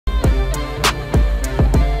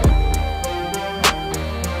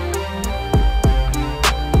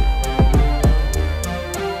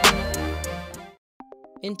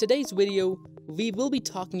In today's video, we will be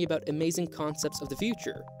talking about amazing concepts of the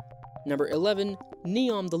future. Number 11.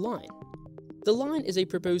 NEOM The Line. The Line is a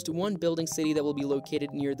proposed one-building city that will be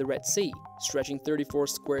located near the Red Sea, stretching 34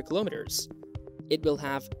 square kilometers. It will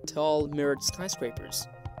have tall, mirrored skyscrapers,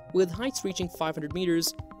 with heights reaching 500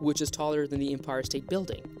 meters, which is taller than the Empire State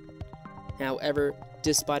Building. However,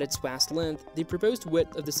 despite its vast length, the proposed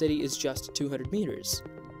width of the city is just 200 meters.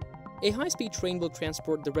 A high-speed train will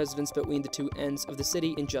transport the residents between the two ends of the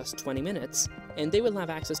city in just 20 minutes, and they will have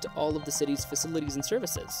access to all of the city's facilities and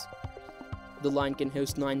services. The line can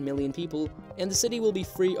host 9 million people, and the city will be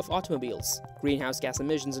free of automobiles, greenhouse gas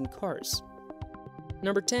emissions, and cars.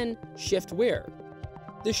 Number 10. Shift Wear.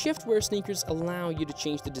 The Shift Wear sneakers allow you to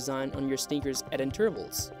change the design on your sneakers at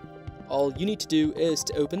intervals. All you need to do is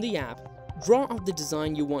to open the app, draw out the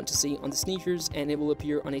design you want to see on the sneakers, and it will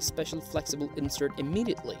appear on a special flexible insert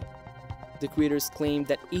immediately. The creators claim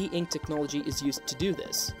that e-ink technology is used to do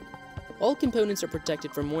this. All components are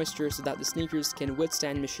protected from moisture so that the sneakers can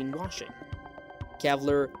withstand machine washing.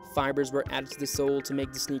 Kevlar fibers were added to the sole to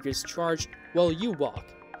make the sneakers charge while you walk.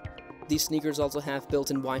 These sneakers also have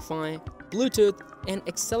built-in Wi-Fi, Bluetooth, an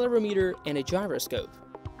accelerometer, and a gyroscope.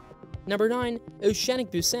 Number 9. Oceanix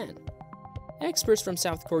Busan. Experts from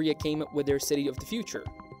South Korea came up with their city of the future.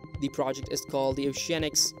 The project is called the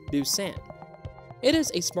Oceanix Busan. It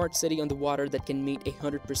is a smart city on the water that can meet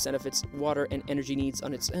 100% of its water and energy needs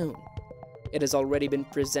on its own. It has already been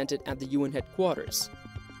presented at the UN headquarters.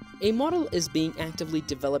 A model is being actively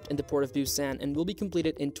developed in the port of Busan and will be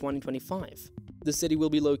completed in 2025. The city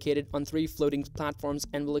will be located on 3 floating platforms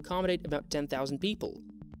and will accommodate about 10,000 people.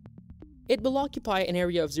 It will occupy an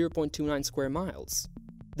area of 0.29 square miles.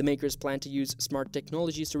 The makers plan to use smart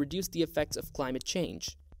technologies to reduce the effects of climate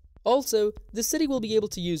change. Also, the city will be able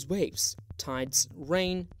to use waves, tides,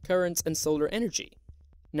 rain, currents, and solar energy.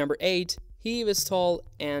 Number 8. HeVSTOL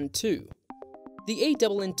ANN2. The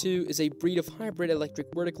ANN2 is a breed of hybrid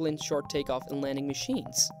electric vertical and short takeoff and landing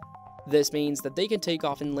machines. This means that they can take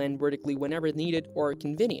off and land vertically whenever needed or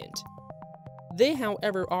convenient. They,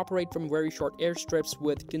 however, operate from very short airstrips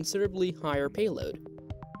with considerably higher payload.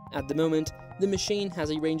 At the moment, the machine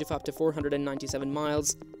has a range of up to 497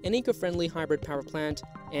 miles, an eco-friendly hybrid power plant,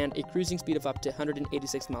 and a cruising speed of up to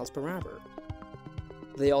 186 miles per hour.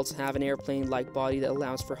 They also have an airplane-like body that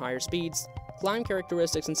allows for higher speeds, climb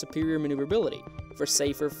characteristics, and superior maneuverability for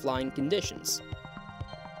safer flying conditions.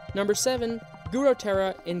 Number 7. GURA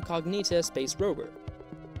TERRA Incognita Space Rover.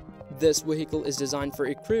 This vehicle is designed for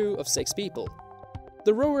a crew of 6 people.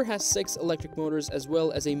 The rover has 6 electric motors as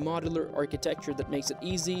well as a modular architecture that makes it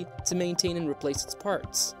easy to maintain and replace its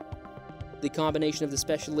parts. The combination of the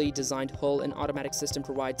specially designed hull and automatic system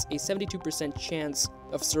provides a 72% chance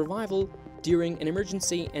of survival during an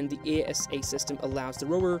emergency, and the ASA system allows the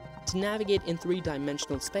rover to navigate in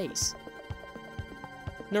 3-dimensional space.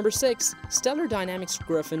 Number 6. Stellar Dynamics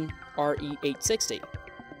Griffon RE860.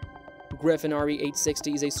 Griffon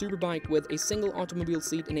RE860 is a superbike with a single automobile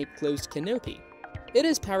seat and a closed canopy. It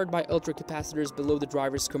is powered by ultracapacitors below the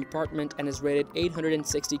driver's compartment and is rated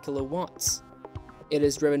 860 kilowatts. It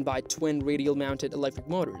is driven by twin radial-mounted electric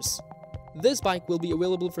motors. This bike will be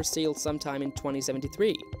available for sale sometime in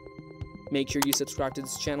 2073. Make sure you subscribe to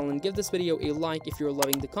this channel and give this video a like if you're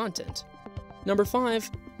loving the content. Number 5.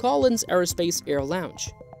 Collins Aerospace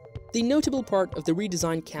AirLounge. The notable part of the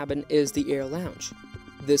redesigned cabin is the AirLounge.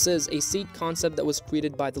 This is a seat concept that was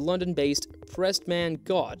created by the London-based Pressman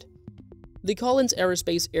God. The Collins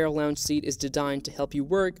Aerospace AirLounge seat is designed to help you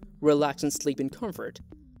work, relax, and sleep in comfort.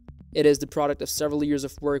 It is the product of several years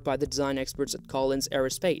of work by the design experts at Collins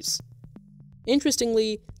Aerospace.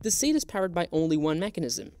 Interestingly, the seat is powered by only one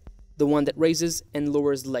mechanism, the one that raises and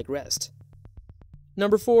lowers the leg rest.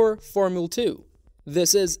 Number 4. Formula 2.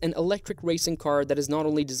 This is an electric racing car that is not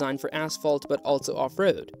only designed for asphalt but also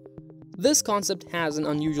off-road. This concept has an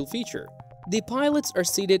unusual feature. The pilots are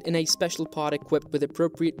seated in a special pod equipped with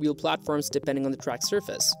appropriate wheel platforms depending on the track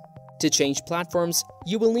surface. To change platforms,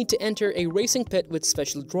 you will need to enter a racing pit with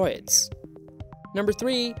special droids. Number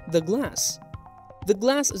 3. The Glass. The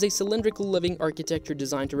Glass is a cylindrical living architecture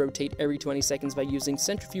designed to rotate every 20 seconds by using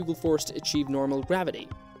centrifugal force to achieve normal gravity.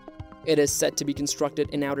 It is set to be constructed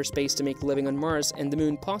in outer space to make living on Mars and the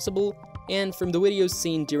Moon possible, and from the videos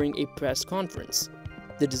seen during a press conference.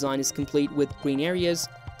 The design is complete with green areas,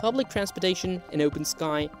 public transportation, an open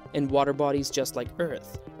sky, and water bodies just like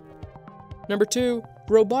Earth. Number 2.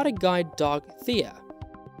 Robotic Guide Dog Theia.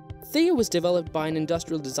 Theia was developed by an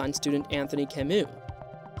industrial design student, Anthony Camus.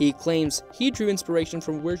 He claims he drew inspiration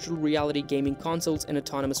from virtual reality gaming consoles and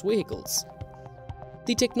autonomous vehicles.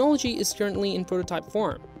 The technology is currently in prototype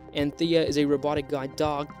form, and Theia is a robotic guide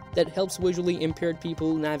dog that helps visually impaired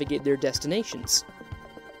people navigate their destinations.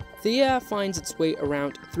 Theia finds its way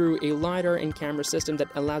around through a LiDAR and camera system that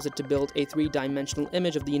allows it to build a three-dimensional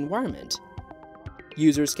image of the environment.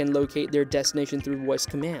 Users can locate their destination through voice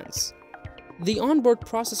commands. The onboard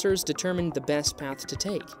processors determine the best path to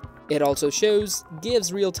take. It also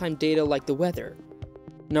gives real-time data like the weather.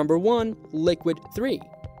 Number 1. Liquid 3.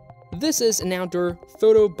 This is an outdoor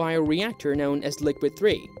photobioreactor known as Liquid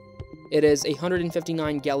 3. It is a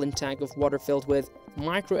 159-gallon tank of water filled with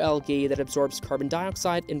microalgae that absorbs carbon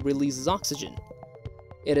dioxide and releases oxygen.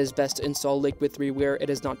 It is best to install Liquid 3 where it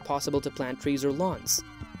is not possible to plant trees or lawns.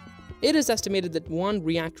 It is estimated that one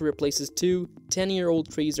reactor replaces two 10-year-old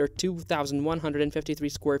trees or 2,153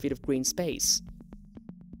 square feet of green space.